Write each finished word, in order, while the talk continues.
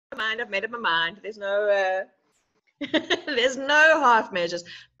I've made up my mind. There's no there's no half measures.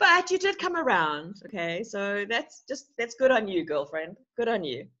 But you did come around, okay? So that's good on you, girlfriend. Good on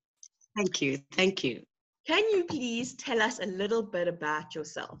you. Thank you. Thank you. Can you please tell us a little bit about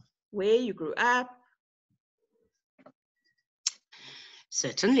yourself? Where you grew up?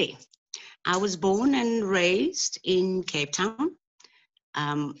 Certainly. I was born and raised in Cape Town.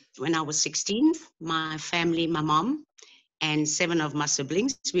 When I was 16, my family, my mom, and 7 of my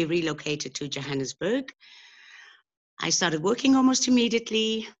siblings, we relocated to Johannesburg. I started working almost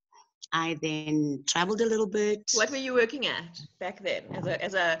immediately. I then traveled a little bit. What were you working at back then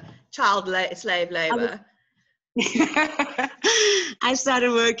as a child slave labor? I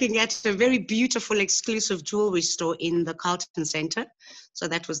started working at a very beautiful, exclusive jewelry store in the Carlton Center. So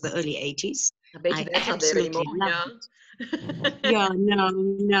that was the early 80s. I bet you that's not there anymore. Yeah,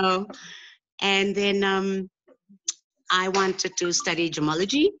 no. And then I wanted to study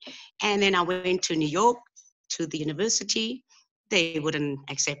gemology. And then I went to New York to the university. They wouldn't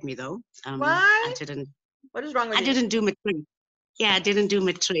accept me though. Why? What is wrong with you? I didn't do matric. Yeah, I didn't do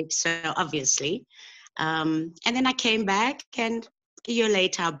matric, so obviously. And then I came back, and a year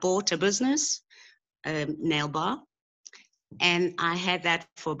later I bought a business, a nail bar. And I had that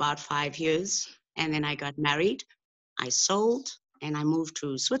for about 5 years. And then I got married. I sold, and I moved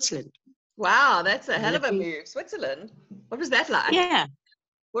to Switzerland. Wow, that's a hell of a move. Switzerland. What was that like? Yeah.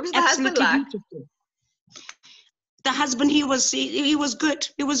 What was the husband like? Beautiful. The husband, he was good.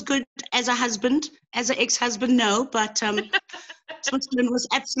 He was good as a husband, as an ex-husband, no, but Switzerland was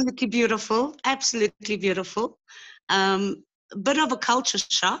absolutely beautiful, absolutely beautiful. Bit of a culture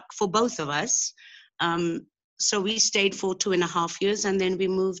shock for both of us. So we stayed for 2.5 years, and then we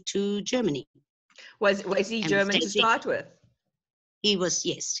moved to Germany. Was he German to start with? He was,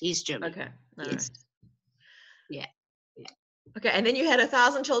 yes, he's German. Okay. Yes. Right. Yeah. Okay, and then you had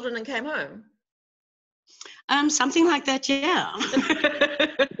 1,000 children and came home? Something like that, yeah.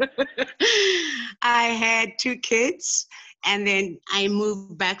 I had 2 kids, and then I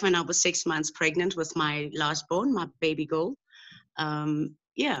moved back when I was 6 months pregnant with my last born, my baby girl.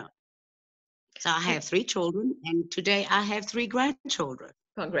 Yeah. So I have 3 children, and today I have 3 grandchildren.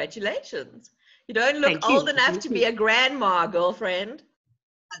 Congratulations. You don't look old enough to be a grandma, girlfriend.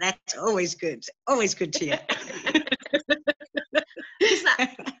 That's always good. Always good to hear.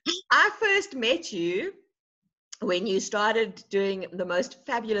 I first met you when you started doing the most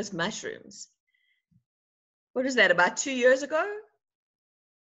fabulous mushrooms. What is that, about 2 years ago?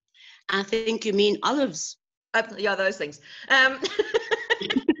 I think you mean olives. Yeah, those things.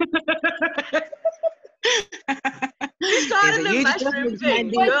 You started the mushroom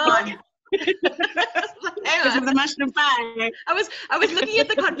thing, girl. Because of the mushroom pie. I was looking at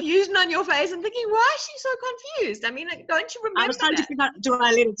the confusion on your face and thinking, why is she so confused? I mean, don't you remember? I was trying to figure out, do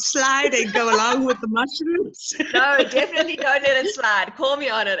I let it slide and go along with the mushrooms? No, definitely don't let it slide. Call me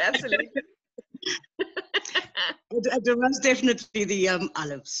on it, absolutely. It was definitely the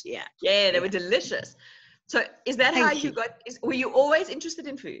olives, yeah. Yeah, they were delicious. So is that how you were you always interested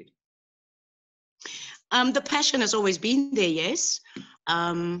in food? The passion has always been there, yes.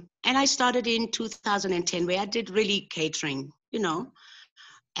 And I started in 2010 where I did really catering,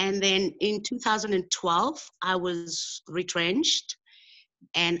 And then in 2012, I was retrenched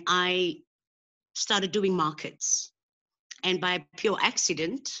and I started doing markets. And by pure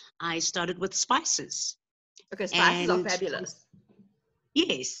accident, I started with spices. Okay, spices are fabulous.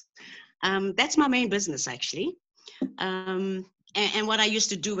 Yes. That's my main business, actually. And what I used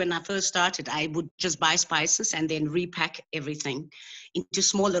to do when I first started, I would just buy spices and then repack everything into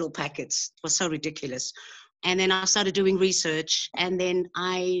small little packets. It was so ridiculous. And then I started doing research, and then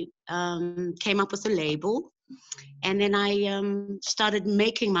I came up with a label, and then I started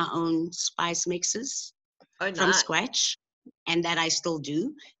making my own spice mixes from scratch, and that I still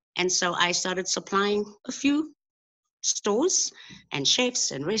do. And so I started supplying a few stores and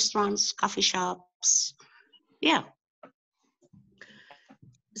chefs and restaurants, coffee shops. Yeah.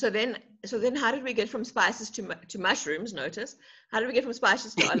 So then how did we get from spices to mushrooms, notice? How did we get from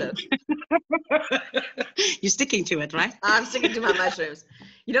spices to olives? You're sticking to it, right? I'm sticking to my mushrooms.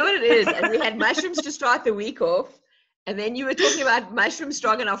 You know what it is? And we had mushrooms to start the week off, and then you were talking about mushroom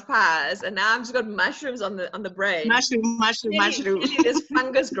stroganoff pies, and now I've just got mushrooms on the brain. Mushroom. Clearly there's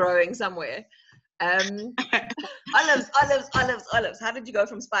fungus growing somewhere. Olives. How did you go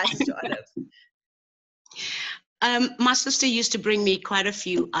from spices to olives? My sister used to bring me quite a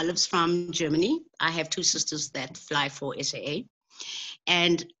few olives from Germany. I have 2 sisters that fly for SAA.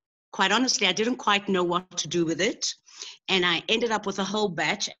 And quite honestly, I didn't quite know what to do with it. And I ended up with a whole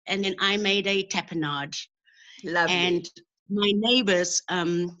batch. And then I made a tapenade. Lovely. And my neighbors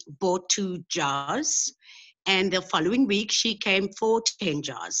bought 2 jars. And the following week, she came for 10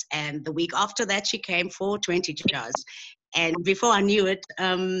 jars. And the week after that, she came for 20 jars. And before I knew it,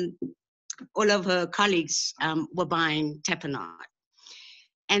 all of her colleagues were buying tapenade.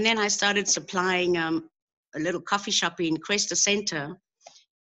 And then I started supplying a little coffee shop in Cresta Center.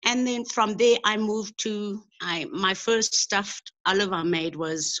 And then from there, I moved to, my first stuffed olive I made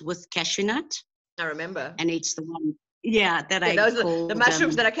was with cashew nut. I remember. And it's the one, that I those called... the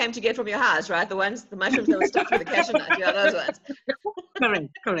mushrooms that I came to get from your house, right? The mushrooms that were stuffed with the cashew nut. Yeah, those ones.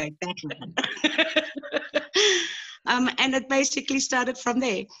 Correct, that one. And it basically started from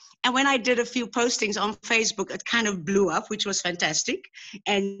there. And when I did a few postings on Facebook, it kind of blew up, which was fantastic.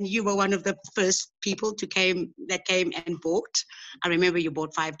 And you were one of the first people that came and bought. I remember you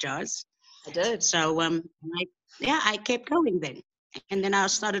bought 5 jars. I did. So I kept going then. And then I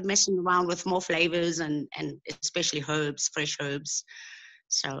started messing around with more flavors and especially herbs, fresh herbs.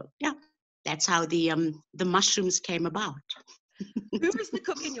 So yeah, that's how the mushrooms came about. Who was the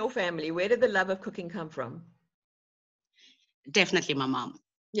cook in your family? Where did the love of cooking come from? Definitely my mom.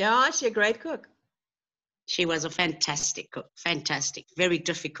 Yeah, she's a great cook. She was a fantastic cook, fantastic, very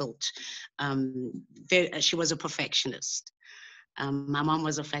difficult. She was a perfectionist. My mom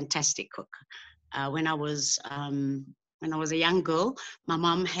was a fantastic cook. When I was a young girl, my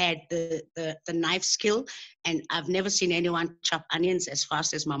mom had the knife skill, and I've never seen anyone chop onions as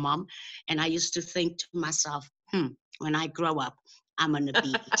fast as my mom. And I used to think to myself, when I grow up, I'm going to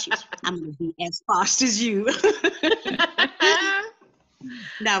beat you. I'm going to be as fast as you.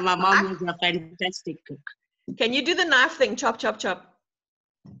 No, my mom was a fantastic cook. Can you do the knife thing? Chop, chop, chop.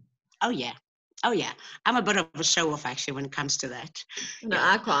 Oh, yeah. I'm a bit of a show-off, actually, when it comes to that. No,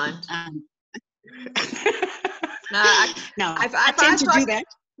 I can't. I tend to do that.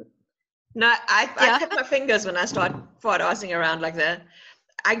 No, I cut my fingers when I start fart-assing around like that.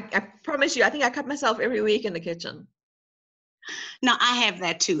 I promise you, I think I cut myself every week in the kitchen. No, I have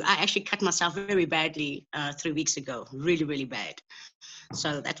that too. I actually cut myself very badly 3 weeks ago. Really, really bad.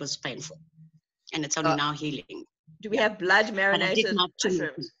 So that was painful. And it's only now healing. Do we have blood marinated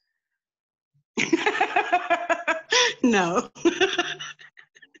mushrooms? No.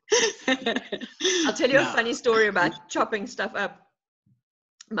 I'll tell you a funny story about chopping stuff up.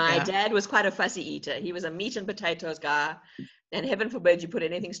 My dad was quite a fussy eater. He was a meat and potatoes guy. And heaven forbid you put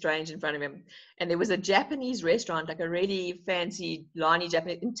anything strange in front of him. And there was a Japanese restaurant, like a really fancy Lani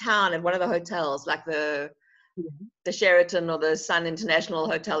Japanese, in town at one of the hotels, like the Sheraton or the Sun International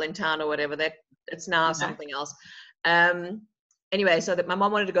Hotel in town or whatever. That it's now something else. Anyway, so that my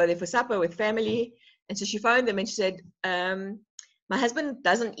mom wanted to go there for supper with family. And so she phoned them and she said, my husband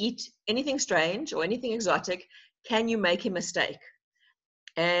doesn't eat anything strange or anything exotic. Can you make him a steak?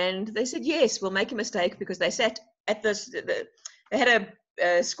 And they said, yes, we'll make him a steak, because they sat at this, they had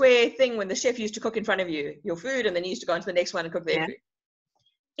a square thing when the chef used to cook in front of you, your food, and then you used to go on to the next one and cook their food.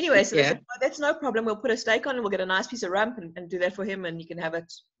 Anyway, so they said, oh, that's no problem. We'll put a steak on and we'll get a nice piece of rump and do that for him, and you can have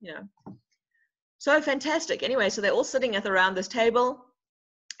it, So fantastic. Anyway, so they're all sitting around this table,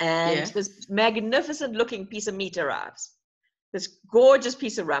 and this magnificent looking piece of meat arrives. This gorgeous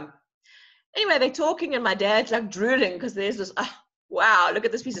piece of rump. Anyway, they're talking, and my dad's like drooling, because there's this, wow, look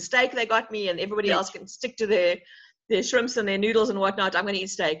at this piece of steak they got me, and everybody else can stick to their shrimps and their noodles and whatnot. I'm going to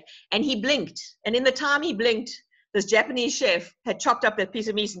eat steak. And he blinked. And in the time he blinked, this Japanese chef had chopped up that piece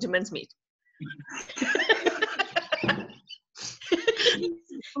of meat into mincemeat.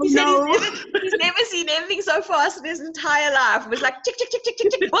 He said he's never seen anything so fast in his entire life. It was like, tick, tick, tick, tick,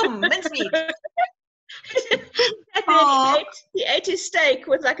 tick, tick, boom, mincemeat. And then he ate his steak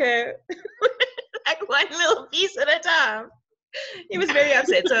with like one little piece at a time. He was very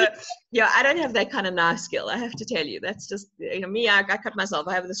upset. So I don't have that kind of knife skill, I have to tell you. That's just me. I cut myself.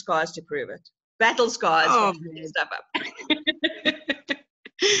 I have the scars to prove it. Battle scars. Stuff up.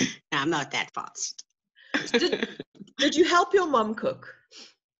 No, I'm not that fast. Did you help your mom cook?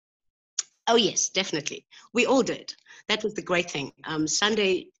 Oh yes, definitely. We all did. That was the great thing.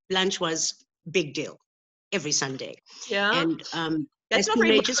 Sunday lunch was big deal every Sunday. Yeah. And that's not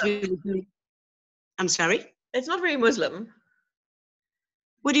very Muslim. I'm sorry? It's not very Muslim.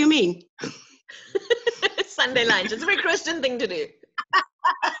 What do you mean? Sunday lunch. It's a very Christian thing to do.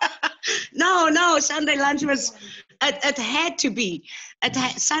 No. Sunday lunch was, it had to be.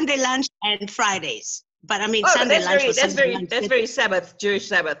 Sunday lunch and Fridays. But I mean, Sunday lunch was that's very Sabbath, Jewish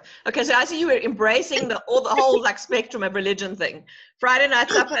Sabbath. Okay, so I see you were embracing the whole like spectrum of religion thing. Friday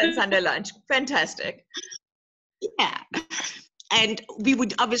night supper and Sunday lunch. Fantastic. Yeah. And we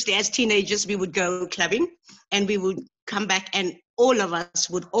would obviously, as teenagers, we would go clubbing, and we would come back, and all of us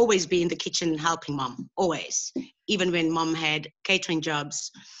would always be in the kitchen helping mom, always. Even when mom had catering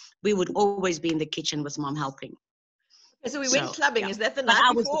jobs, we would always be in the kitchen with mom helping. So we went clubbing. Yeah. Is that the But night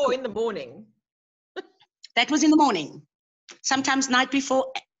I was before or in the morning? That was in the morning. Sometimes night before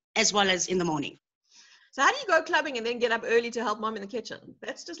as well as in the morning. So how do you go clubbing and then get up early to help mom in the kitchen?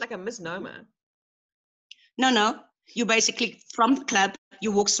 That's just like a misnomer. No. You basically, from the club,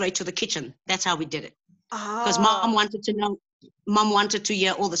 you walk straight to the kitchen. That's how we did it. Because mom wanted to know, mom wanted to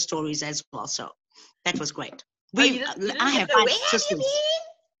hear all the stories as well. So that was great. You I have 5 sisters.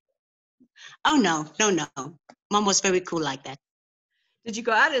 Oh, no. Mom was very cool like that. Did you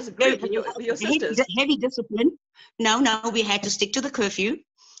go out as a group with your sisters? Heavy discipline. No, we had to stick to the curfew.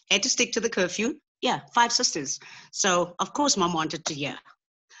 Yeah, 5 sisters. So, of course, mom wanted to hear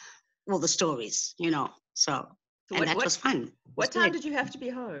all the stories, So, and that was fun. What time did you have to be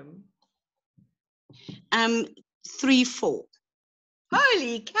home? 3, 4.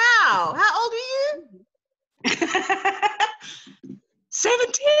 Holy cow! How old were you?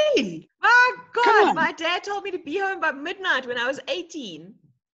 17. My God, my dad told me to be home by midnight when I was 18.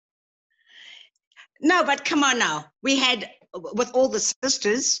 No, but come on now. We had, with all the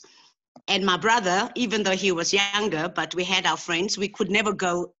sisters and my brother, even though he was younger, but we had our friends, we could never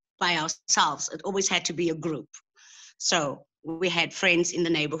go by ourselves. It always had to be a group. So we had friends in the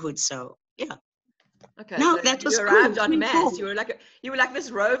neighborhood. So, yeah. Okay, no, so that was you arrived cool. en masse. You were like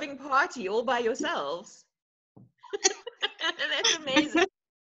this roving party all by yourselves. That's amazing.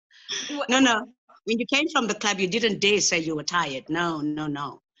 No. When you came from the club, you didn't dare say you were tired. No.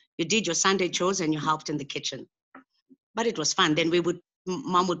 You did your Sunday chores and you helped in the kitchen. But it was fun. Then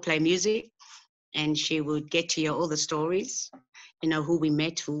mom would play music and she would get to hear all the stories, who we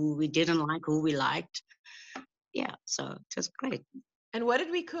met, who we didn't like, who we liked. Yeah, so it was great. And what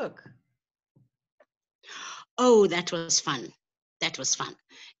did we cook? Oh, that was fun.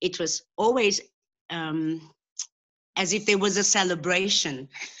 It was always as if there was a celebration.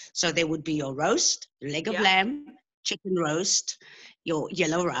 So there would be your roast, leg of lamb, chicken roast, your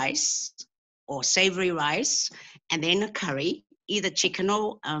yellow rice or savory rice, and then a curry, either chicken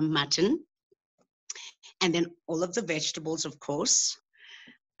or mutton, and then all of the vegetables, of course.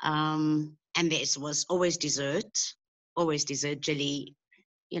 And there was always dessert, jelly,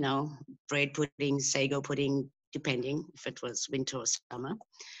 bread pudding, sago pudding, depending if it was winter or summer.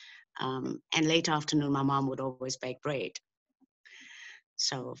 And late afternoon, my mom would always bake bread.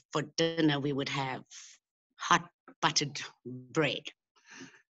 So for dinner, we would have hot buttered bread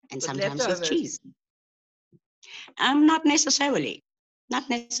and sometimes with cheese. Not necessarily.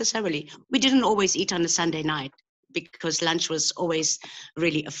 We didn't always eat on a Sunday night because lunch was always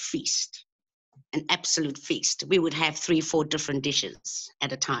really a feast, an absolute feast. We would have 3, 4 different dishes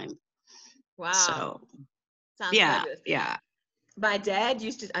at a time. Wow. So, sounds fabulous. Yeah. My dad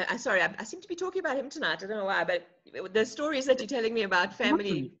used to, sorry, I seem to be talking about him tonight. I don't know why, but the stories that you're telling me about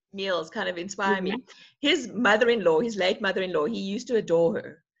family meals kind of inspire me. His mother-in-law, his late mother-in-law, he used to adore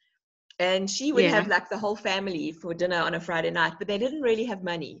her. And she would have like the whole family for dinner on a Friday night, but they didn't really have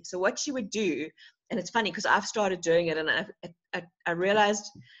money. So what she would do, and it's funny because I've started doing it and I realized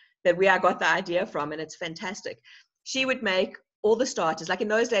that where I got the idea from, and it's fantastic. She would make all the starters. Like in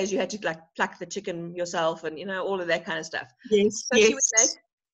those days, you had to like pluck the chicken yourself and, all of that kind of stuff. Yes, so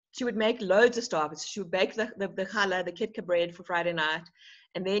she would make loads of starters. She would bake the challah, the kitka bread for Friday night.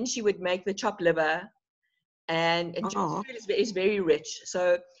 And then she would make the chopped liver. And Jewish food is very rich.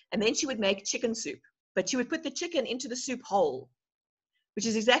 So, and then she would make chicken soup, but she would put the chicken into the soup whole, which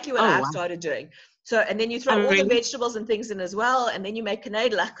is exactly what I've started doing. So, and then you throw all the vegetables and things in as well, and then you make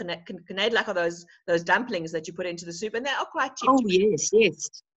kneedlach. Kneedlach are those dumplings that you put into the soup, and they are quite cheap. Oh, yes.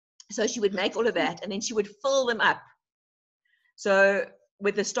 So she would make all of that, and then she would fill them up. So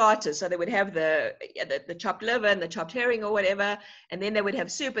with the starters, so they would have the chopped liver and the chopped herring or whatever, and then they would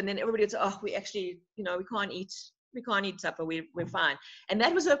have soup, and then everybody would say, "Oh, we actually, we can't eat supper. We're fine." And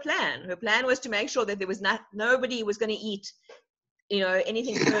that was her plan. Her plan was to make sure that there was nobody was going to eat,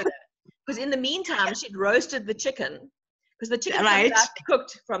 anything further. Because in the meantime, she'd roasted the chicken, because the chicken comes out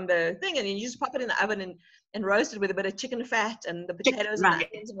cooked from the thing, and then you just pop it in the oven and roast it with a bit of chicken fat and the potatoes and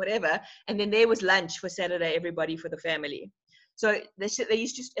onions and whatever. And then there was lunch for Saturday, everybody for the family. So they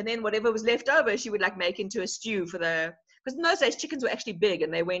used to, and then whatever was left over, she would like make into a stew because in those days chickens were actually big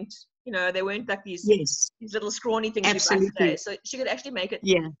and they weren't like these little scrawny things you buy today. So she could actually make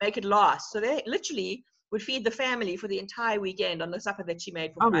it last. So they literally would feed the family for the entire weekend on the supper that she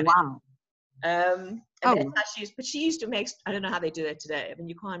made for Friday. Wow. And that's how she used to make, I don't know how they do that today. I mean,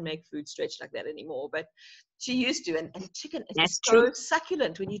 you can't make food stretch like that anymore, but she used to, and chicken is so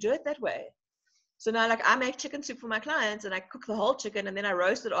succulent when you do it that way. So now, like, I make chicken soup for my clients, and I cook the whole chicken, and then I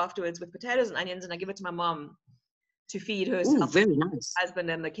roast it afterwards with potatoes and onions, and I give it to my mom to feed Oh, herself, very nice.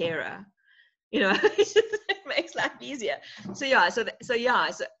 husband, and the carer. It makes life easier. So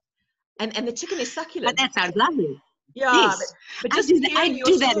and the chicken is But succulent. that sounds lovely. Yeah, Yes, but I just do. I hearing your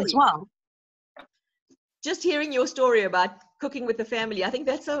do that as story, well. just hearing your story about cooking with the family, I think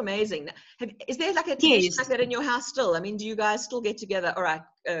that's so amazing. Is there like a tradition Yes, like that in your house still? I mean, do you guys still get together? All right,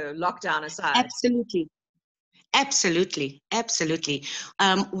 lockdown aside. absolutely. Absolutely, absolutely.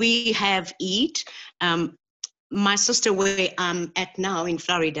 We have Eid. My sister, where I'm at now in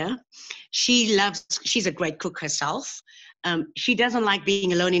Florida, she's a great cook herself. She doesn't like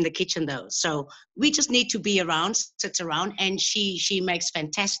being alone in the kitchen though. So we just need to be around, sit around, and she makes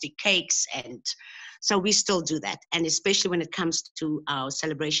fantastic cakes. And so we still do that. And especially when it comes to our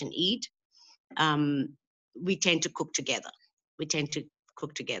celebration Eid, we tend to cook together.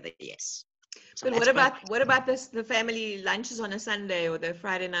 Yes. So But that's great. what about this, the family lunches on a Sunday or the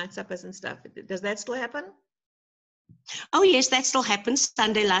Friday night suppers and stuff? Does that still happen? Oh, yes, that still happens.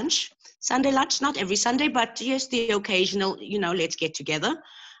 Sunday lunch. Sunday lunch, not every Sunday, but yes, the occasional, let's get together.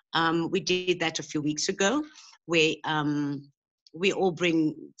 We did that a few weeks ago where we all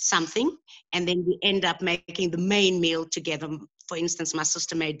bring something and then we end up making the main meal together. For instance, my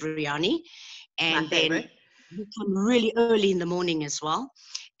sister made biryani, and then we come really early in the morning as well.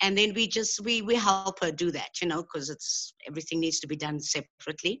 And then we help her do that, because everything needs to be done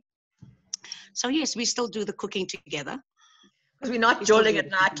separately. So yes, we still do the cooking together. Because we're not jolling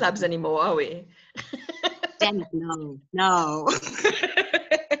at nightclubs anymore, are we? Damn it, no.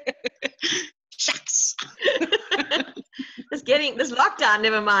 Shucks. This lockdown,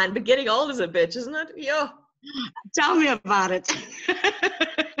 never mind, but getting old is a bitch, isn't it? Yeah. Tell me about it.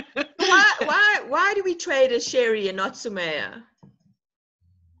 Why do we trade as Sherry and not Soemaya?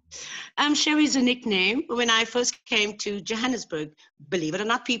 Sherry's a nickname. When I first came to Johannesburg, believe it or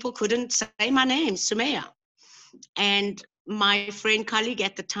not, people couldn't say my name, Soemaya. And my friend, colleague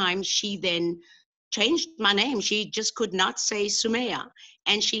at the time, she then changed my name. She just could not say Soemaya.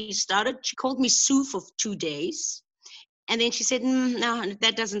 And she called me Sue for 2 days. And then she said, no,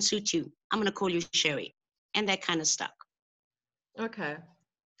 that doesn't suit you. I'm going to call you Sherry. And that kind of stuck. Okay.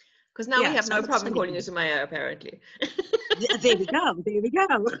 Because now we have no problem calling you Soemaya, apparently. There we go.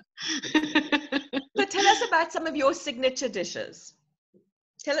 So tell us about some of your signature dishes.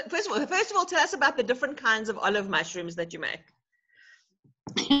 First of all, tell us about the different kinds of olive mushrooms that you make.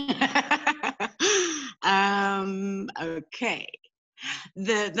 Okay.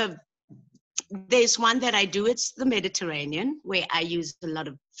 There's one that I do. It's the Mediterranean, where I use a lot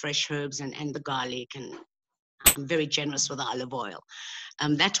of fresh herbs and the garlic, and I'm very generous with the olive oil.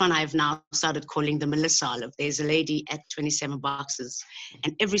 That one I've now started calling the Melissa olive. There's a lady at 27 Boxes,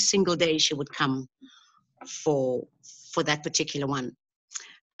 and every single day she would come for that particular one.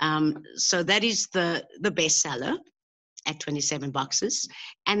 So that is the best seller at 27 Boxes.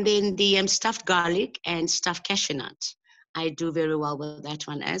 And then the stuffed garlic and stuffed cashew nut. I do very well with that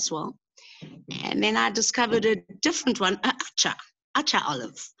one as well. And then I discovered a different one, acha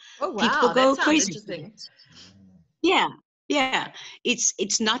olive. Oh, wow. People go that sounds crazy. Interesting. Yeah.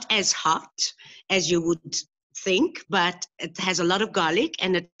 It's not as hot as you would think, but it has a lot of garlic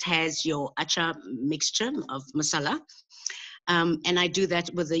and it has your acha mixture of masala. And I do that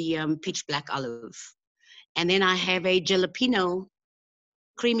with the pitch black olive. And then I have a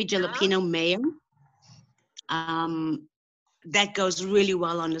creamy jalapeno mayo. That goes really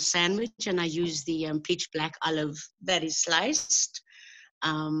well on the sandwich, and I use the pitch black olive that is sliced.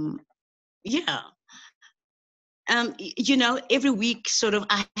 Every week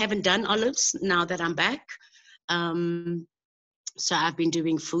I haven't done olives now that I'm back. So I've been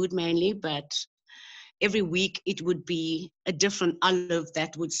doing food mainly, but every week it would be a different olive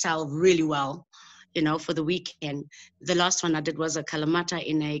that would sell really well, for the weekend. The last one I did was a kalamata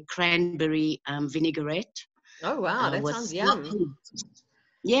in a cranberry vinaigrette. Oh, wow. That sounds yum.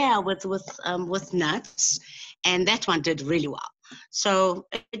 Yeah, with nuts. And that one did really well. So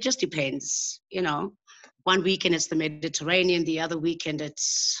it just depends, One weekend it's the Mediterranean, the other weekend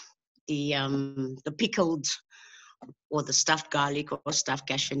it's the pickled or the stuffed garlic or stuffed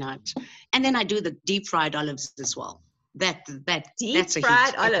cashew nut. And then I do the deep fried olives as well. That's a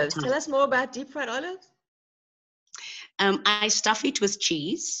fried olives. Tell us more about deep fried olives. I stuff it with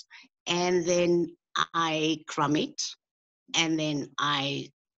cheese, and then I crumb it, and then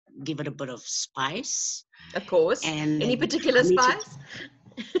I give it a bit of spice. Of course. And any particular spice?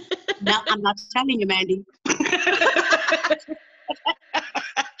 No, I'm not telling you, Mandi.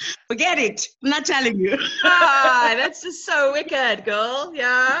 Forget it. I'm not telling you. That's just so wicked, girl.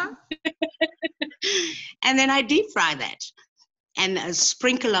 Yeah. And then I deep fry that. And a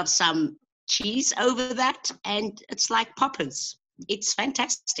sprinkle of some cheese over that. And it's like poppers. It's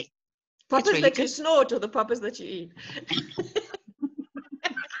fantastic. Poppers really that you good. snort or the poppers that you eat?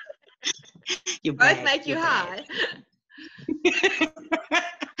 You're Both bad. make you You're high.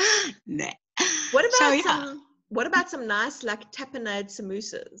 Nah. What about So, yeah. some nice like tapenade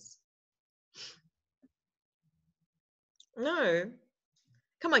samosas? No.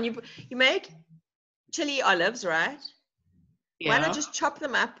 Come on, you make chili olives, right? Why not just chop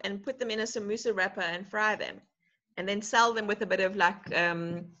them up and put them in a samosa wrapper and fry them, and then sell them with a bit of like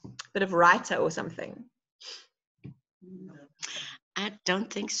bit of raita or something? I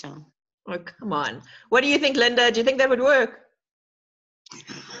don't think so. Oh, come on. What do you think, Linda? Do you think that would work?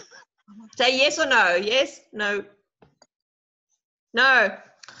 Say yes or no. Yes, no. No.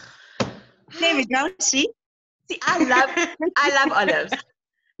 There we go. See, I love olives.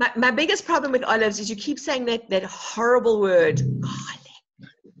 My biggest problem with olives is you keep saying that horrible word, garlic.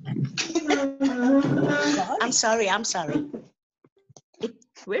 I'm sorry.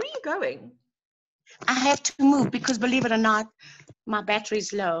 Where are you going? I have to move because, believe it or not, my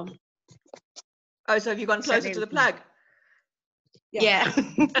battery's low. Oh, so have you gone closer to the plug? Yeah.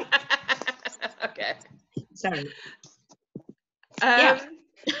 Okay. Sorry.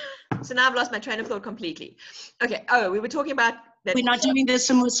 So now I've lost my train of thought completely. Okay. Oh, we were talking about that. We're not doing the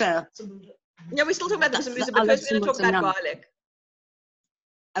samosa. No, we're still talking about the samosa, but first we're going to talk about garlic.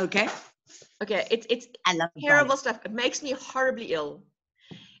 Okay. Okay. It's I love terrible garlic. stuff. It makes me horribly ill.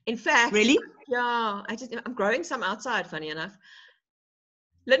 In fact, Really? Yeah. I'm growing some outside, funny enough.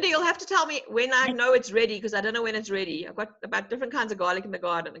 Linda, you'll have to tell me when I know it's ready, because I don't know when it's ready. I've got about different kinds of garlic in the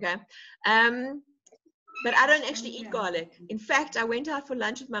garden, okay? But I don't actually eat garlic. In fact, I went out for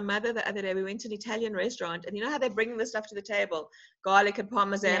lunch with my mother the other day. We went to an Italian restaurant, and you know how they bring the stuff to the table? Garlic and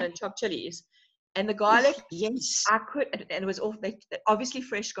parmesan and chopped chilies. And the garlic, yes, and it was all, obviously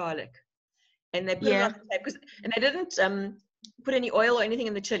fresh garlic. And they put it on the table, and they didn't put any oil or anything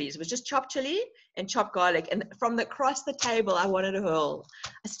in the chilies. It was just chopped chili and chopped garlic. And from across the table, I wanted to hurl.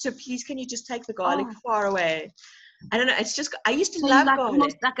 I said, so please, can you just take the garlic far away? I don't know. It's just, I used to love garlic.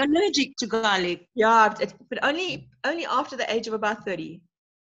 Almost like allergic to garlic. Yeah, but only after the age of about 30.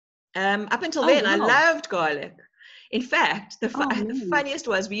 Up until then, I loved garlic. In fact, the funniest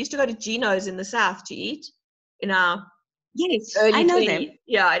was we used to go to Gino's in the South to eat in our early 20s. Them.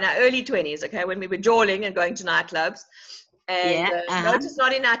 Yeah, in our early 20s, okay, when we were jawling and going to nightclubs. And notice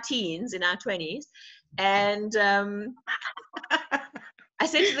not in our teens, in our 20s. And I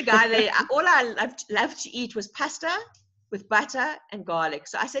said to the guy there, all I loved to eat was pasta with butter and garlic.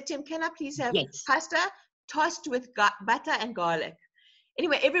 So I said to him, can I please have pasta tossed with butter and garlic?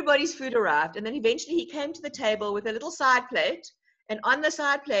 Anyway, everybody's food arrived. And then eventually he came to the table with a little side plate. And on the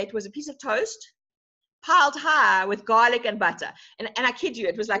side plate was a piece of toast piled high with garlic and butter. And I kid you,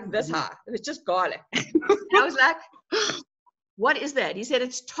 it was like this high. It was just garlic. And I was like, what is that? He said,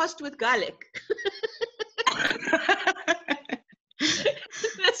 it's tossed with garlic.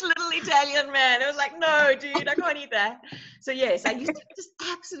 This little Italian man. I was like, no, dude, I can't eat that. So yes, I used to just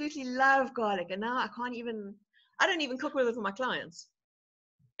absolutely love garlic. And now I don't even cook with it for my clients.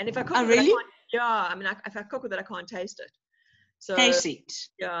 And if I cook with it, if I cook with it, I can't taste it. So taste it.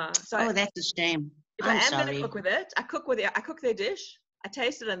 Yeah. So that's a shame. If I am going to cook with it, I cook their dish, I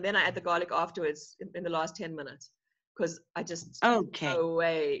taste it, and then I add the garlic afterwards in the last 10 minutes. Because I just no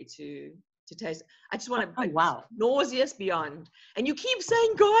way to taste it. I just want to nauseous beyond. And you keep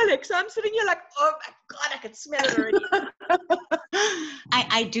saying garlic, so I'm sitting here like, oh my God, I can smell it already.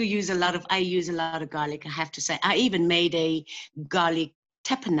 I use a lot of garlic, I have to say. I even made a garlic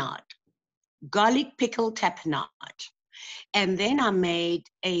tapenade, garlic pickle tapenade. And then I made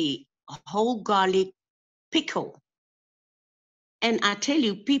a whole garlic pickle. And I tell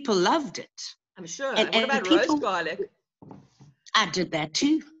you, people loved it. I'm sure. And what about roast garlic? I did that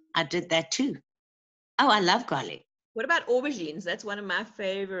too. Oh, I love garlic. What about aubergines? That's one of my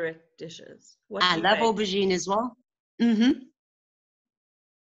favorite dishes. I love aubergine as well. Mm-hmm.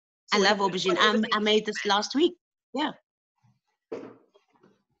 So I love aubergine. I made this last week. Yeah.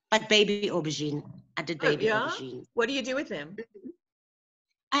 But baby aubergine. I did baby aubergine. What do you do with them?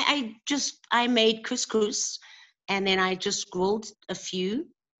 I made couscous, and then I just grilled a few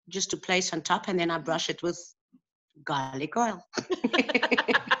just to place on top, and then I brush it with garlic oil.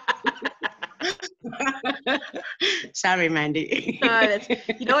 Sorry, Mandy. No,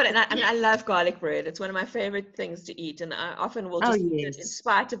 you know what? And I love garlic bread. It's one of my favorite things to eat, and I often will just eat it in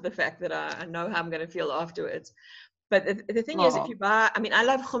spite of the fact that I know how I'm going to feel afterwards. But the thing is, if you buy, I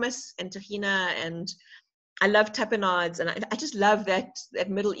love hummus and tahina and I love tapenades, and I just love that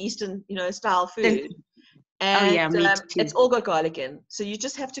Middle Eastern, style food. Oh yeah, me too. It's all got garlic in, so you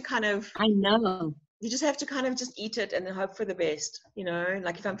just have to kind of. I know. You just have to kind of just eat it and then hope for the best,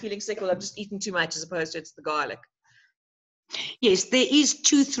 Like if I'm feeling sick, well, I've just eaten too much as opposed to it's the garlic. Yes, there is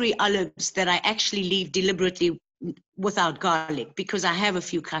 2-3 olives that I actually leave deliberately without garlic because I have a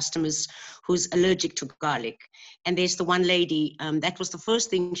few customers who's allergic to garlic. And there's the one lady, that was the first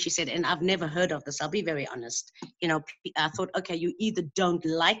thing she said, and I've never heard of this, I'll be very honest. I thought, okay, you either don't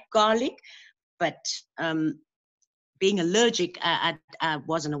like garlic, but being allergic, I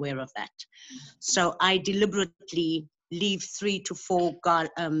wasn't aware of that. So I deliberately leave 3 to 4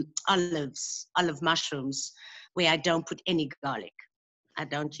 olive mushrooms where I don't put any garlic. I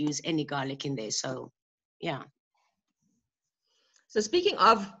don't use any garlic in there. So, yeah. So speaking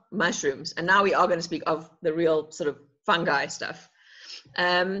of mushrooms, and now we are going to speak of the real sort of fungi stuff.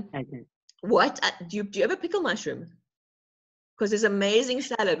 Okay. What do you ever pickle mushroom? Because there's amazing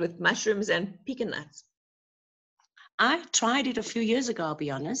salad with mushrooms and pecan nuts. I tried it a few years ago, I'll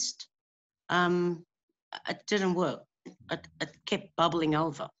be honest. It didn't work. It kept bubbling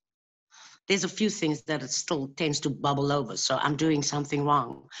over. There's a few things that it still tends to bubble over, so I'm doing something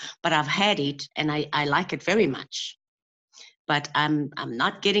wrong. But I've had it, and I like it very much. But I'm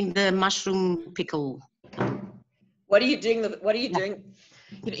not getting the mushroom pickle. What are you doing?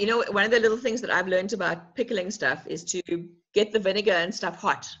 One of the little things that I've learned about pickling stuff is to get the vinegar and stuff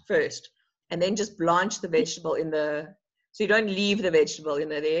hot first, and then just blanch the vegetable so you don't leave the vegetable in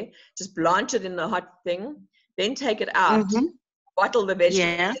there. Just blanch it in the hot thing, then take it out, bottle the vegetable,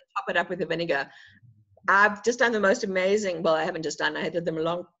 and top it up with the vinegar. I've just done the most amazing, well, I haven't just done, I did them a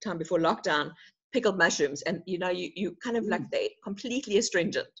long time before lockdown, pickled mushrooms, and you kind of like they're completely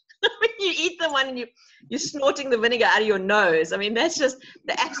astringent. When you eat them and you're snorting the vinegar out of your nose. I mean, they're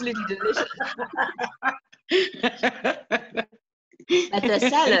absolutely delicious. But the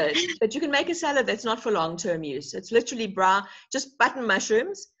salad, but you can make a salad that's not for long-term use. It's literally brown, just button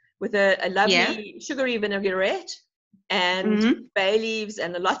mushrooms with a lovely sugary vinaigrette and bay leaves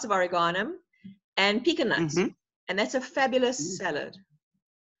and lots of oregano and pecan nuts. And that's a fabulous salad.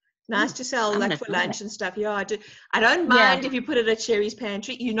 Nice to sell like for lunch and stuff. Yeah, I do. I don't mind if you put it at Sherry's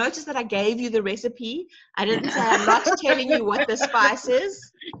Pantry. You notice that I gave you the recipe. I didn't say I'm not telling you what the spice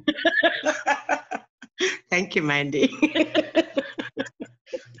is. Thank you, Mandy.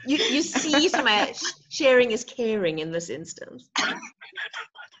 You see, Soemaya, sharing is caring in this instance.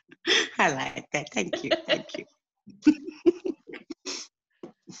 I like that. Thank you. Thank you.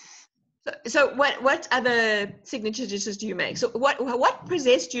 So what other signature dishes do you make? So what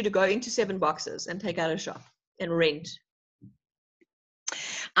possessed you to go into 7 Boxes and take out a shop and rent?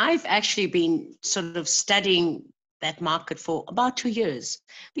 I've actually been sort of studying that market for about 2 years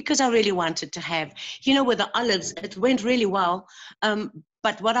because I really wanted to have, with the olives, it went really well.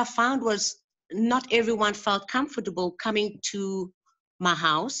 But what I found was not everyone felt comfortable coming to my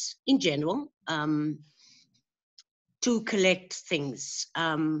house in general to collect things.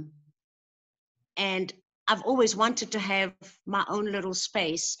 And I've always wanted to have my own little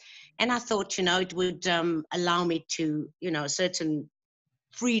space. And I thought, it would allow me to, a certain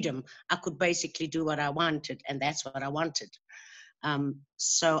freedom. I could basically do what I wanted, and that's what I wanted.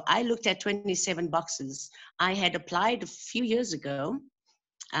 So I looked at 27 boxes. I had applied a few years ago,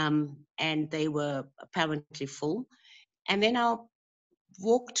 and they were apparently full. And then I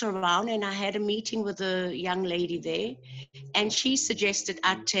walked around and I had a meeting with a young lady there, and she suggested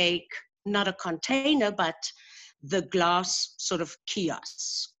I take not a container, but the glass sort of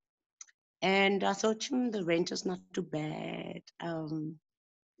kiosk. And I thought, the rent is not too bad.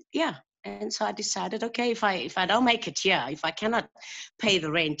 And so I decided, okay, if I don't make it here, if I cannot pay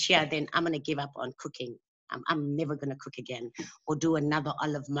the rent here, then I'm going to give up on cooking. I'm never going to cook again or do another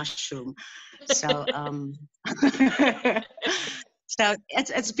olive mushroom. So, so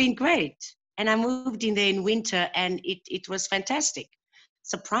it's been great. And I moved in there in winter, and it was fantastic,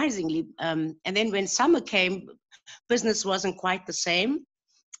 surprisingly. And then when summer came, business wasn't quite the same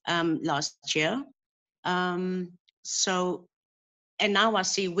last year. And now I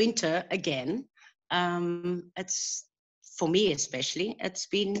see winter again. It's, for me especially, it's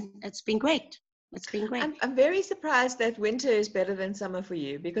been great. It's been great. I'm very surprised that winter is better than summer for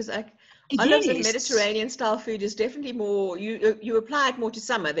you, because olives and Mediterranean style food is definitely more, you apply it more to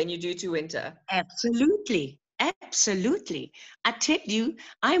summer than you do to winter. Absolutely. I tell you,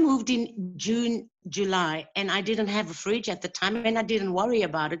 I moved in June, July, and I didn't have a fridge at the time, and I didn't worry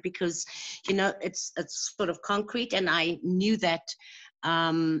about it because, it's sort of concrete, and I knew that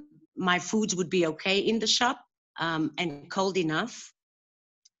my foods would be okay in the shop and cold enough.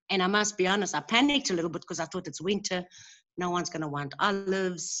 And I must be honest, I panicked a little bit because I thought it's winter. No one's going to want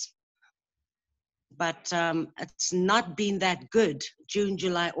olives. But it's not been that good, June,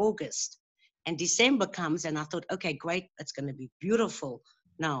 July, August. And December comes and I thought, okay, great, it's going to be beautiful.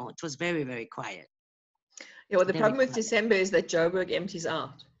 No, it was very, very quiet. Yeah, well, the Very problem with quiet. December is that Joburg empties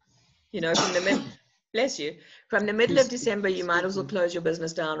out. You know, from the bless you, from the middle of December, you might as well close your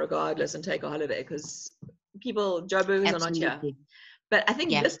business down regardless and take a holiday because Joburgers are not here. But I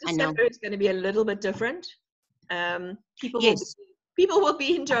think this December is going to be a little bit different. People will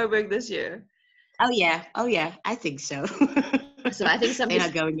be in Joburg this year. Oh yeah, I think so. So I think they're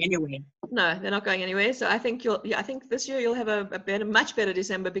not going anywhere. No, they're not going anywhere. So I think I think this year you'll have a much better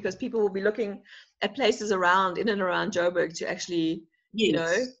December because people will be looking at places in and around Joburg to actually, you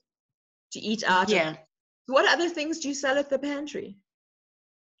know, to eat out. Yeah. What other things do you sell at the pantry?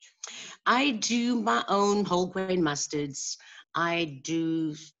 I do my own whole grain mustards. I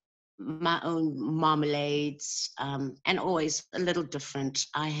do my own marmalades, and always a little different.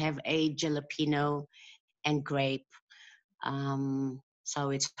 I have a jalapeno and grape.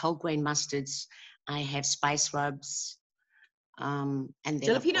 So it's whole grain mustards. I have spice rubs. And then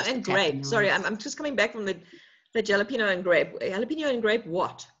jalapeno and grape. Sorry, I'm just coming back from the jalapeno and grape. Jalapeno and grape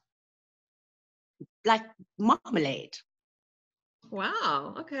what? Like marmalade.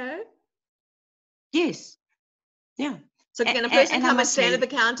 Wow, okay. Yes. Yeah. So can a person come and stand at the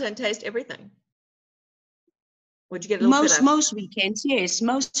counter and taste everything? Would you get a little most weekends, yes,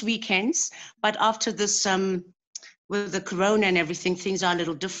 most weekends. But after this, with the corona and everything, things are a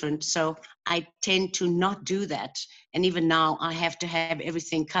little different. So I tend to not do that. And even now, I have to have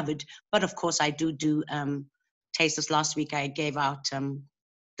everything covered. But of course, I do tastes. Last week, I gave out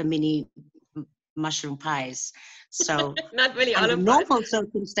the mini mushroom pies. So not really under normal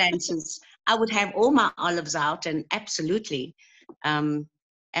circumstances, I would have all my olives out, and absolutely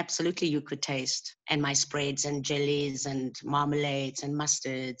you could taste, and my spreads and jellies and marmalades and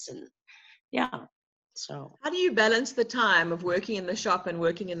mustards, and yeah. So how do you balance the time of working in the shop and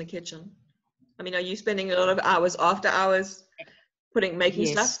working in the kitchen? I mean, are you spending a lot of hours after hours making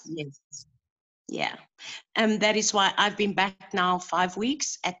stuff? Yes. Yeah. That is why I've been back now 5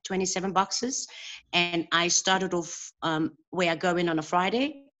 weeks at 27 boxes. And I started off where I go in on a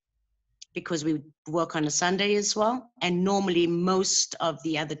Friday because we work on a Sunday as well. And normally most of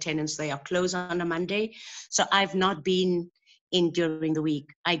the other tenants, they are closed on a Monday. So I've not been in during the week.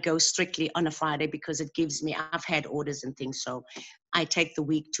 I go strictly on a Friday because it gives me, I've had orders and things. So I take the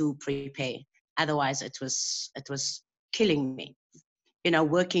week to prepare. Otherwise it was killing me. You know,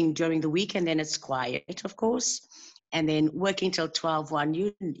 working during the week and then it's quiet, of course. And then working till 12:1,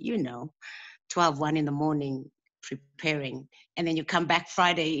 you know, 12:1 in the morning preparing. And then you come back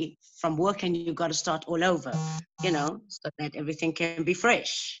Friday from work and you've got to start all over, you know, so that everything can be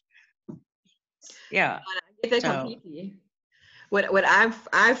fresh. Yeah. I get that completely. What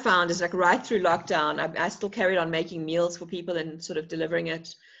I've found is like right through lockdown, I still carried on making meals for people and sort of delivering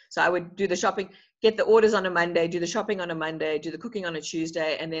it. So I would do the shopping, get the orders on a Monday, do the shopping on a Monday, do the cooking on a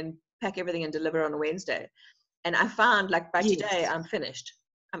Tuesday, and then pack everything and deliver on a Wednesday. And I found like by today, I'm finished.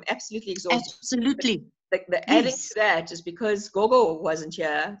 I'm absolutely exhausted. Absolutely. The adding to that is because Gogo wasn't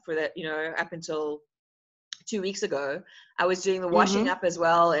here for that, you know, up until 2 weeks ago. I was doing the washing up as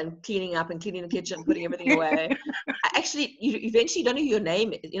well and cleaning up and cleaning the kitchen, putting everything away. You eventually don't know who your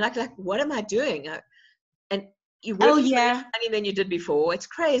name is. You're like, what am I doing? And you work more money than you did before. It's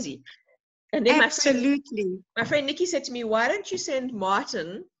crazy. And then my friend Nikki said to me, why don't you send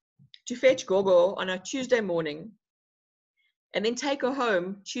Martin to fetch Gogo on a Tuesday morning and then take her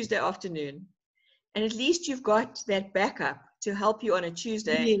home Tuesday afternoon? And at least you've got that backup to help you on a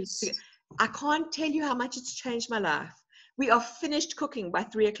Tuesday. Yes. I can't tell you how much it's changed my life. We are finished cooking by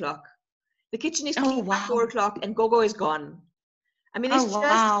 3:00. The kitchen is clean by 4:00 and Gogo is gone. I mean, it's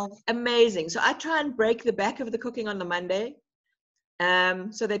just amazing. So I try and break the back of the cooking on the Monday,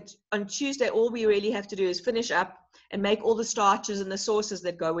 so that on Tuesday, all we really have to do is finish up and make all the starches and the sauces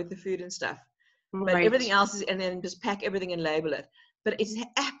that go with the food and stuff. But everything else is, and then just pack everything and label it. But it's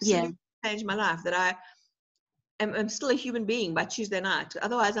absolutely changed my life that I'm still a human being by Tuesday night.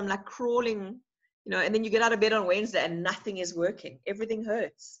 Otherwise, I'm like crawling, you know, and then you get out of bed on Wednesday and nothing is working. Everything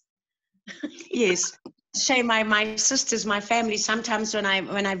hurts. Yes. Shame my sisters, my family, sometimes when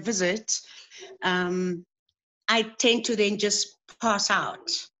I visit, I tend to then just pass out.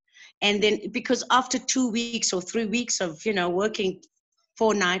 And then because after 2 weeks or 3 weeks of, you know, working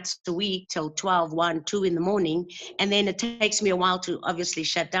 4 nights a week till 12, 1, 2 in the morning, and then it takes me a while to obviously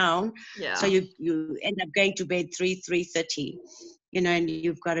shut down. Yeah. So you end up going to bed 3:30, you know, and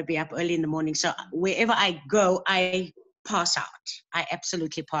you've got to be up early in the morning. So wherever I go, I pass out. I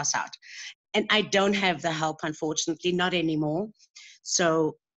absolutely pass out. And I don't have the help, unfortunately, not anymore.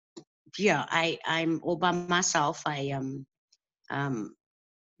 So yeah, I'm all by myself.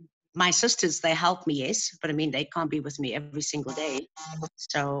 My sisters, they help me, yes, but I mean, they can't be with me every single day.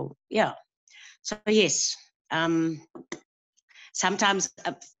 So yeah. So yes, sometimes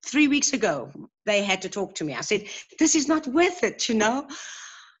 3 weeks ago, they had to talk to me. I said, this is not worth it, you know.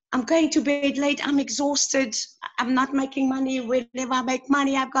 I'm going to bed late. I'm exhausted. I'm not making money. Whenever I make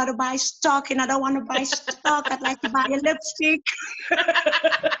money, I've got to buy stock, and I don't want to buy stock. I'd like to buy a lipstick.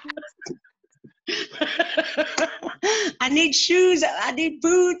 I need shoes. I need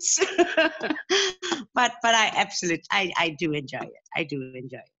boots. but I do enjoy it. I do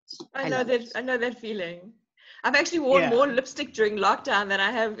enjoy it. I know that. I know that feeling. I've actually worn more lipstick during lockdown than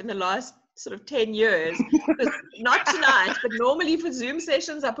I have in the last sort of 10 years. Because not tonight, but normally for Zoom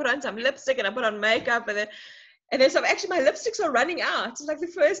sessions, I put on some lipstick and I put on makeup, and then some. Actually, my lipsticks are running out. It's like the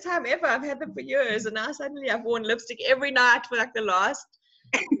first time ever. I've had them for years, and now suddenly I've worn lipstick every night for like the last.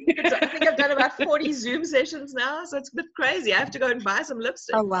 I think I've done about 40 Zoom sessions now, so it's a bit crazy. I have to go and buy some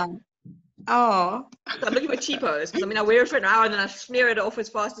lipstick. Oh wow! Oh, so I'm looking for cheapos, because I mean I wear it for an hour and then I smear it off as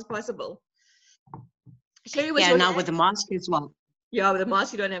fast as possible. Sherry, was now with the mask as well. Yeah, with the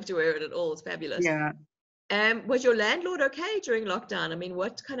mask you don't have to wear it at all. It's fabulous. Yeah. Was your landlord okay during lockdown? I mean,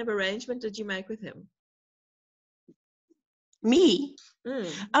 what kind of arrangement did you make with him? Me?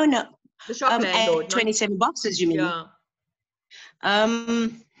 Oh no, the shop landlord. 27 boxes, you mean? Yeah.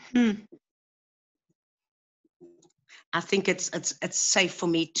 I think it's safe for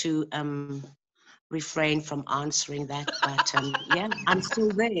me to refrain from answering that, but yeah, I'm still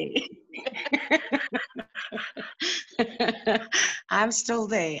there. I'm still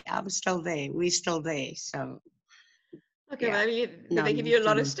there. We're still there. So. Okay, yeah. Maybe did they give you a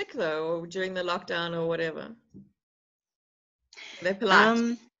lot of stick though during the lockdown or whatever? They're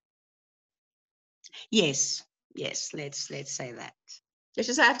polite. Yes. Let's say that. It's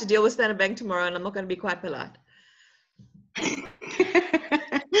just I have to deal with Standard Bank tomorrow, and I'm not going to be quite polite.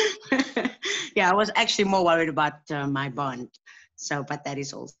 Yeah, I was actually more worried about my bond. So, but that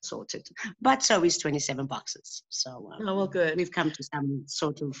is all sorted. But so is 27 boxes. So, oh, well, good. We've come to some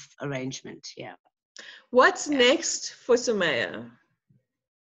sort of arrangement. Yeah. What's next for Soemaya?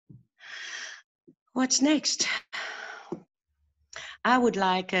 What's next? I would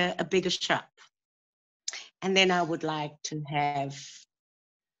like a bigger shop. And then I would like to have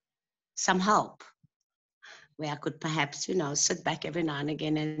some help where I could perhaps, sit back every now and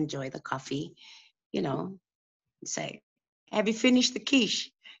again and enjoy the coffee, and say, have you finished the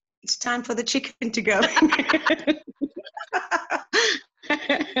quiche? It's time for the chicken to go.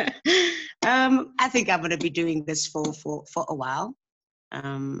 I think I'm going to be doing this for a while.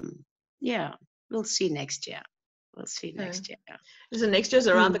 Yeah, we'll see next year. So next year's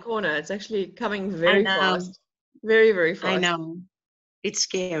around the corner. It's actually coming very fast. Very, very fast. I know. It's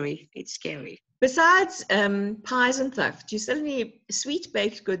scary. Besides pies and stuff, do you sell any sweet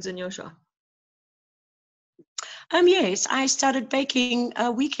baked goods in your shop? Yes, I started baking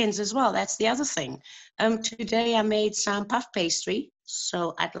weekends as well. That's the other thing. Today I made some puff pastry,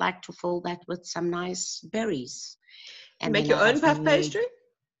 so I'd like to fill that with some nice berries. And make your own puff pastry?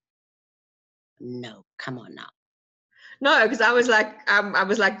 No, come on now. No, because I was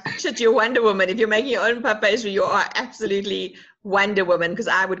like, shit, you're Wonder Woman. If you're making your own puff pastry, you are absolutely Wonder Woman, because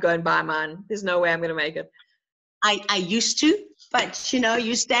I would go and buy mine. There's no way I'm going to make it. I used to, but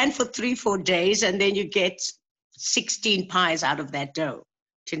you stand for 3-4 days and then you get 16 pies out of that dough.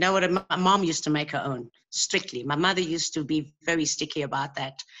 Do you know what? My mom used to make her own, strictly. My mother used to be very sticky about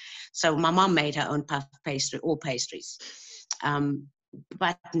that. So my mom made her own puff pastry, all pastries.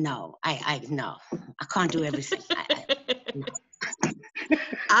 But no, I can't do everything.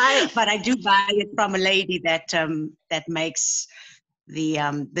 But I do buy it from a lady that makes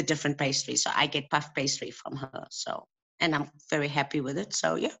the different pastries. So I get puff pastry from her. So, and I'm very happy with it.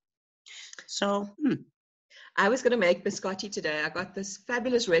 So yeah. So. I was going to make biscotti today. I got this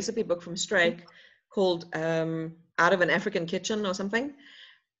fabulous recipe book from Strake called Out of an African Kitchen or something.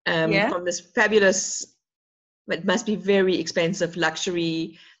 From this fabulous, it must be very expensive,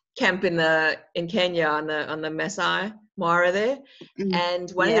 luxury camp in Kenya on the Masai Mara there. And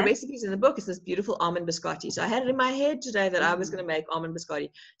one of the recipes in the book is this beautiful almond biscotti. So I had it in my head today that I was going to make almond biscotti.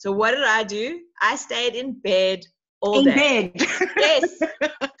 So what did I do? I stayed in bed all day. In bed. Yes.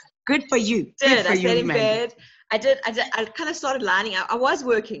 Good for you. I stayed in bed. I kind of started lining up. I was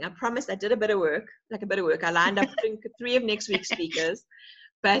working. I promised I did a bit of work. I lined up 3 of next week's speakers.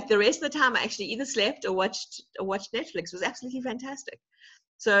 But the rest of the time, I actually either slept or watched Netflix. It was absolutely fantastic.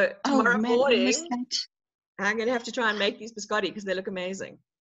 So tomorrow morning, I'm going to have to try and make these biscotti because they look amazing.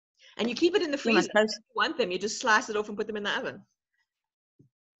 And you keep it in the freezer. If you want them, you just slice it off and put them in the oven.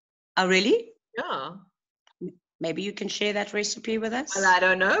 Oh, really? Yeah. Maybe you can share that recipe with us? Well, I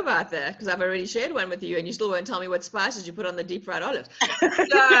don't know about that because I've already shared one with you and you still won't tell me what spices you put on the deep fried olives.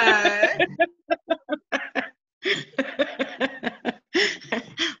 So...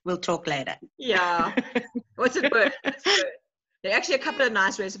 We'll talk later. Yeah. What's it worth? There are actually a couple of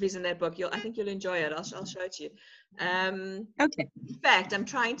nice recipes in that book. I think you'll enjoy it. I'll show it to you. Okay. In fact, I'm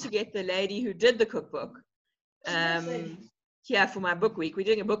trying to get the lady who did the cookbook here for my book week. We're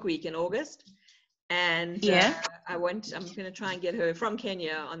doing a book week in August. And I'm going to try and get her from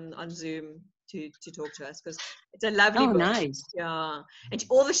Kenya on Zoom to talk to us because it's a lovely book. Nice. Yeah. And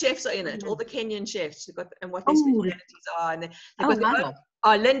all the chefs are in it, all the Kenyan chefs, and what their specialties are. And they've got their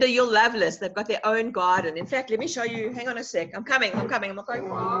own, Linda, you'll love this. They've got their own garden. In fact, let me show you. Hang on a sec. I'm coming. I'm not going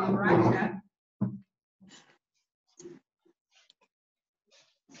far. I'm right here.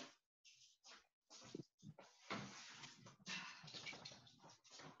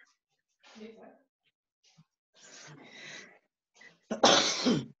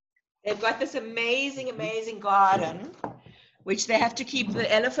 They've got this amazing garden, which they have to keep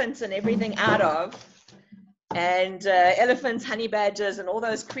the elephants and everything out of. And elephants, honey badgers, and all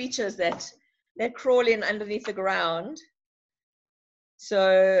those creatures that crawl in underneath the ground.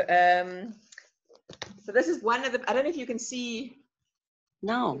 So, so this is one of the. I don't know if you can see.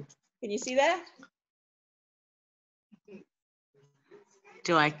 No. Can you see that?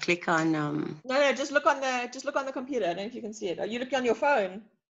 Do I click on? No. Just look on the computer. I don't know if you can see it. Are you looking on your phone?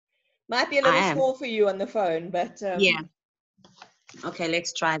 Might be a little small for you on the phone, but yeah. Okay,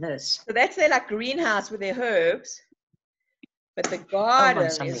 let's try this. So that's their like greenhouse with their herbs. But the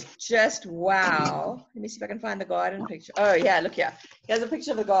garden is just wow. Let me see if I can find the garden picture. Oh yeah, look here. Here's a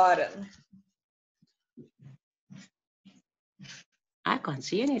picture of the garden. I can't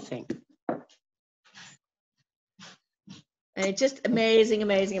see anything. And it's just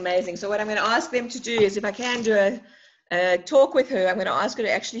amazing. So what I'm going to ask them to do is, if I can do a talk with her, I'm going to ask her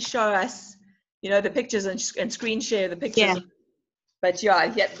to actually show us, the pictures and screen share the pictures. Yeah. But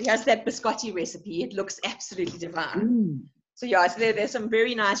yeah, he has that biscotti recipe. It looks absolutely divine. So yeah, so there's some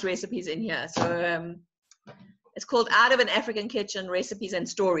very nice recipes in here. So it's called Out of an African Kitchen, Recipes and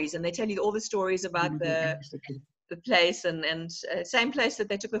Stories. And they tell you all the stories about the place and same place that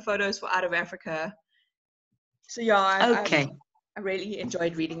they took the photos for Out of Africa. So yeah, I really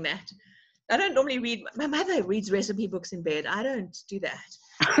enjoyed reading that. I don't normally read. My mother reads recipe books in bed. I don't do that.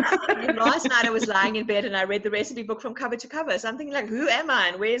 And last night I was lying in bed and I read the recipe book from cover to cover. So I'm thinking like, who am I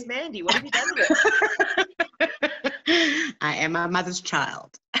and where's Mandi? What have you done with it? I am my mother's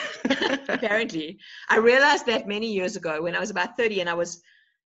child. Apparently. I realized that many years ago when I was about 30 and I was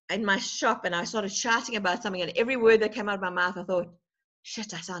in my shop and I started shouting about something, and every word that came out of my mouth, I thought,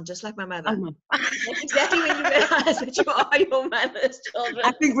 shit, I sound just like my mother. That's exactly when you realize that you are your mother's children.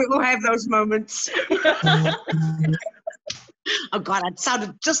 I think we all have those moments. Oh God, I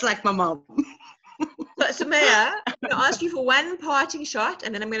sounded just like my mom. So Soemaya, I'm going to ask you for one parting shot,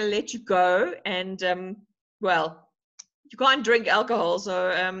 and then I'm going to let you go. And well, you can't drink alcohol,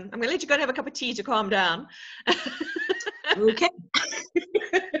 so I'm going to let you go and have a cup of tea to calm down. Okay.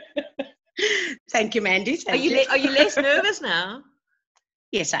 Thank you, Mandi. Are you less nervous now?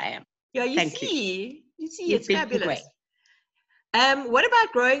 Yes, I am. Yeah, you Thank see, you. It's fabulous. What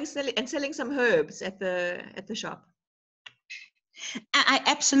about growing and selling some herbs at the shop? I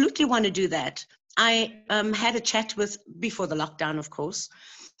absolutely want to do that. I had a chat before the lockdown, of course,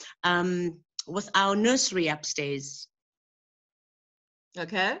 with our nursery upstairs.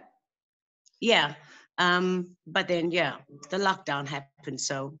 Okay. Yeah. But then, the lockdown happened.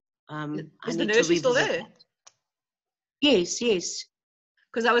 So is the nursery still there? Yes.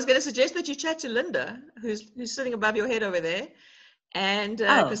 Because I was going to suggest that you chat to Linda, who's sitting above your head over there. And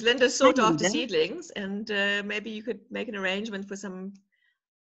because Linda's sought after seedlings, and maybe you could make an arrangement for some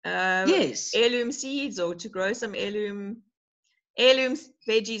heirloom seeds, or to grow some heirloom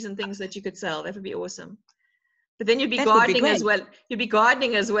veggies and things that you could sell. That would be awesome. But then you'd be gardening as well. You'd be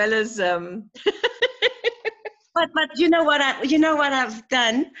gardening as well as. But you know what I've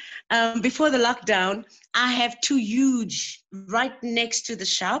done before the lockdown. I have two huge right next to the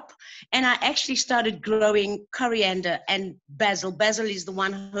shop, and I actually started growing coriander and basil. Basil is the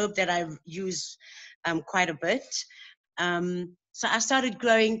one herb that I use quite a bit. So I started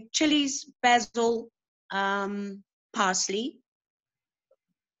growing chilies, basil, parsley,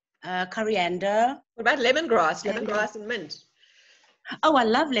 coriander. What about lemongrass? Lemongrass and mint. Oh, I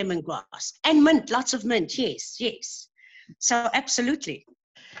love lemongrass and mint. Lots of mint. Yes. So absolutely.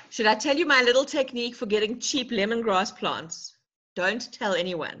 Should I tell you my little technique for getting cheap lemongrass plants? Don't tell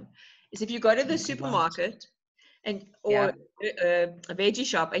anyone. Is if you go to the supermarket or a veggie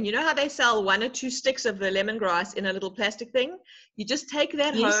shop, and you know how they sell 1 or 2 sticks of the lemongrass in a little plastic thing? You just take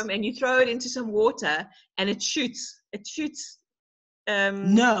that home and you throw it into some water, and it shoots. It shoots.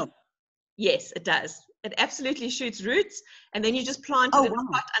 No. Yes, it does. It absolutely shoots roots, and then you just plant it in a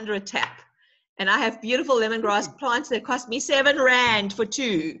pot under a tap. And I have beautiful lemongrass plants that cost me 7 rand for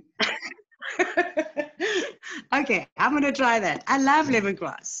 2. Okay, I'm going to try that. I love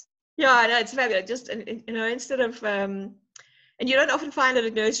lemongrass. Yeah, I know, it's fabulous. Just, instead of, and you don't often find it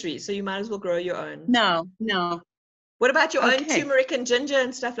at nurseries, so you might as well grow your own. No. What about your own turmeric and ginger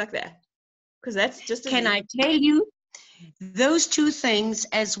and stuff like that? Because that's just as Can I tell you, those 2 things,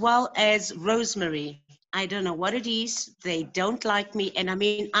 as well as rosemary, I don't know what it is. They don't like me. And I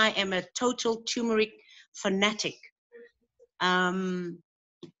mean, I am a total turmeric fanatic.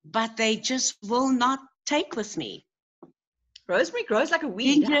 But they just will not take with me. Rosemary grows like a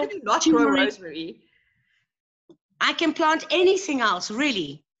weed. How can you not grow rosemary? I can plant anything else,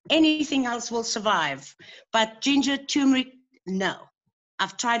 really. Anything else will survive. But ginger, turmeric, no.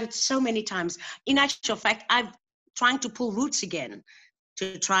 I've tried it so many times. In actual fact, I'm trying to pull roots again,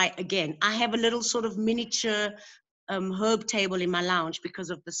 to try again. I have a little sort of miniature herb table in my lounge because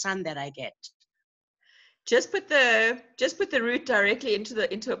of the sun that I get. Just put the root directly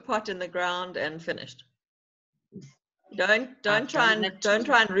into a pot in the ground and finished. Don't try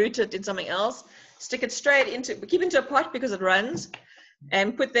and root it in something else. Stick it straight keep into a pot because it runs,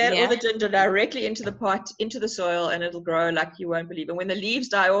 and put that or the ginger directly into the pot, into the soil, and it'll grow like you won't believe. And when the leaves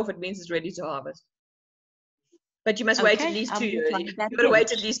die off, it means it's ready to harvest. But you must wait at least 2 years. You've got to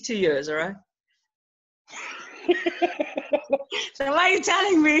wait at least 2 years, all right? So why are you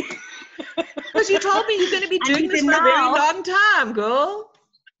telling me? Because you told me you're going to be doing this for a very long time, girl.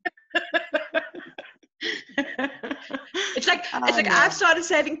 It's like I've started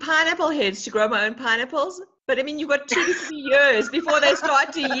saving pineapple heads to grow my own pineapples, but I mean, you've got 2 to 3 years before they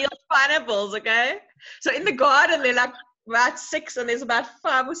start to yield pineapples, okay? So in the garden, they're like about 6, and there's about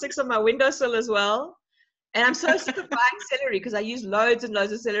 5 or 6 on my windowsill as well. And I'm so sick of buying celery because I use loads and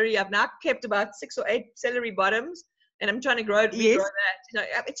loads of celery. I've now kept about 6 or 8 celery bottoms, and I'm trying to regrow that.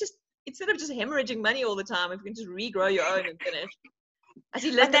 It's just, instead of just hemorrhaging money all the time, if you can just regrow your own and finish. I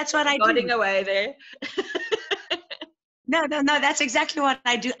see Linda that's what I do. nodding away there. No, that's exactly what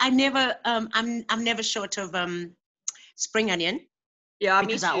I do. I never, I'm never short of spring onion. Yeah,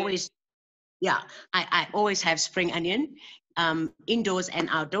 because I always have spring onion, indoors and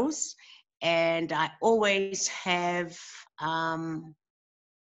outdoors. And I always have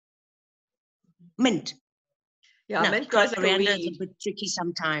mint. Yeah, mint grows like a weed. It's a bit tricky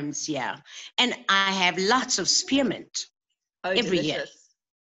sometimes, yeah. And I have lots of spearmint every year.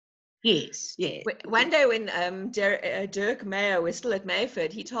 Yes. One day when Dirk Meyer was still at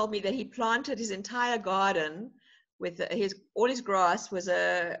Mayford, he told me that he planted his entire garden with all his grass was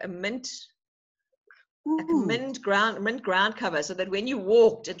a mint. Like a mint ground cover, so that when you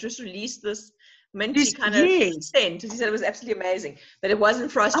walked, it just released this minty kind of scent. He said it was absolutely amazing, but it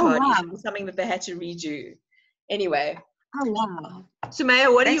wasn't frost hardy. It was something that they had to redo. Anyway. Oh wow.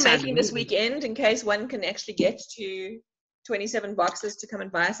 Soemaya, what are you making this weekend in case one can actually get to 27 boxes to come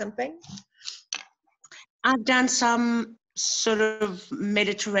and buy something? I've done some sort of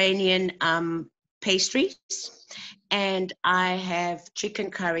Mediterranean pastries, and I have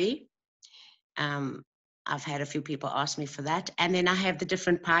chicken curry. I've had a few people ask me for that. And then I have the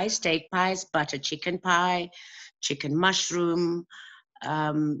different pies, steak pies, butter chicken pie, chicken mushroom,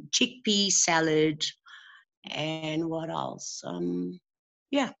 chickpea salad, and what else? And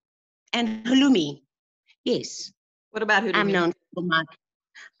halloumi. Yes. What about halloumi? I'm known for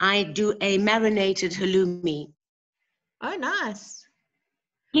I do a marinated halloumi. Oh, nice.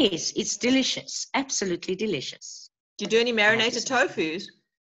 Yes, it's delicious. Absolutely delicious. Do you do any marinated tofus?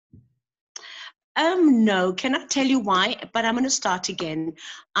 No, cannot tell you why, but I'm going to start again.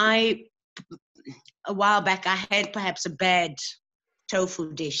 A while back, I had perhaps a bad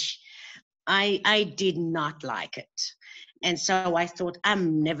tofu dish. I did not like it. And so I thought,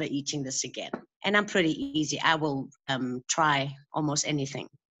 I'm never eating this again. And I'm pretty easy. I will try almost anything.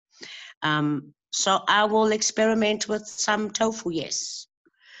 So I will experiment with some tofu, yes.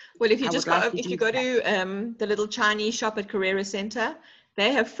 Well, if you go to the little Chinese shop at Carrera Center,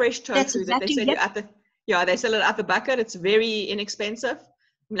 they have fresh tofu that they sell you at they sell it at the bucket. It's very inexpensive.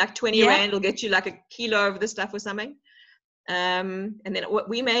 Like 20 rand will get you like a kilo of the stuff or something. And then what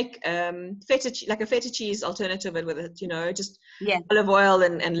we make feta, like a feta cheese alternative with it, just olive oil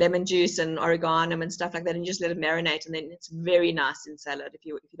and lemon juice and oregano and stuff like that, and you just let it marinate, and then it's very nice in salad if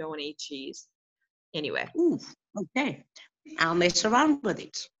you don't want to eat cheese. Anyway. Ooh, okay. I'll mess around with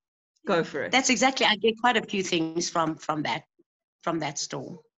it. Go for it. That's exactly. I get quite a few things from that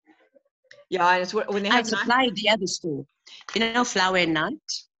store. Yeah, and it's when they have. I supply the other store. Flour and nut.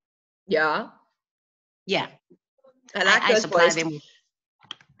 Yeah. Yeah. I like I those supply boys. them.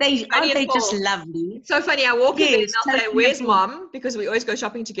 Aren't they just lovely? It's so funny. I walk in there and they'll say, "Where's cool. Mom?" Because we always go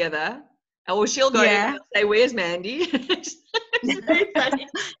shopping together. Or she'll go in and they'll say, "Where's Mandy?" It's very funny.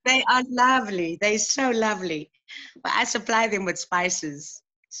 They are lovely. They're so lovely. But I supply them with spices.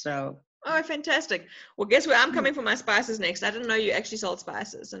 So. Oh, fantastic. Well, guess where I'm coming for my spices next? I didn't know you actually sold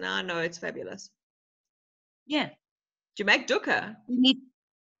spices, and now I know it's fabulous. Yeah. Do you make dukkha?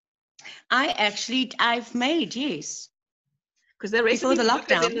 I've made, yes. Because the recipe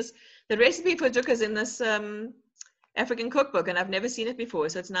for dukkha is in this African cookbook, and I've never seen it before.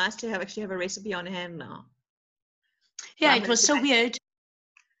 So it's nice to actually have a recipe on hand now. Yeah, it was so weird.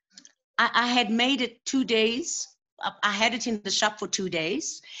 I had made it 2 days. I had it in the shop for 2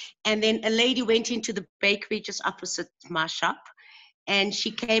 days. And then a lady went into the bakery just opposite my shop. And she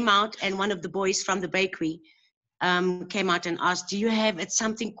came out, and one of the boys from the bakery came out and asked, "Do you have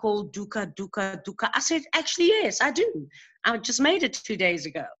something called dukkha?" I said, "Actually, yes, I do. I just made it 2 days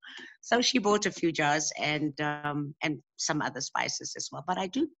ago." So she bought a few jars and some other spices as well. But I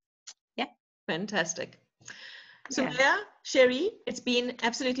do. Yeah. Fantastic. Soemaya, Sherry, it's been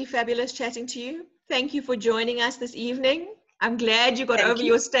absolutely fabulous chatting to you. Thank you for joining us this evening. I'm glad you got over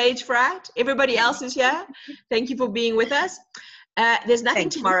your stage fright. Everybody else is here. Thank you for being with us. There's nothing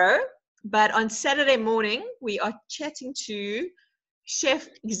tomorrow, but on Saturday morning, we are chatting to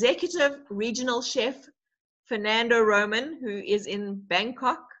Executive Regional Chef Fernando Roman, who is in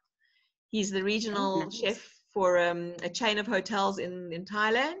Bangkok. He's the regional chef for a chain of hotels in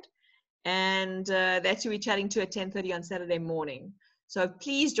Thailand. And that's who we're chatting to at 10:30 on Saturday morning. So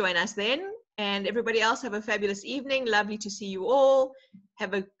please join us then. And everybody else, have a fabulous evening. Lovely to see you all.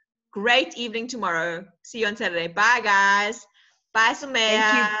 Have a great evening tomorrow. See you on Saturday. Bye, guys. Bye, Soemaya.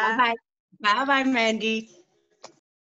 Thank you. Bye-bye. Bye-bye, Mandy.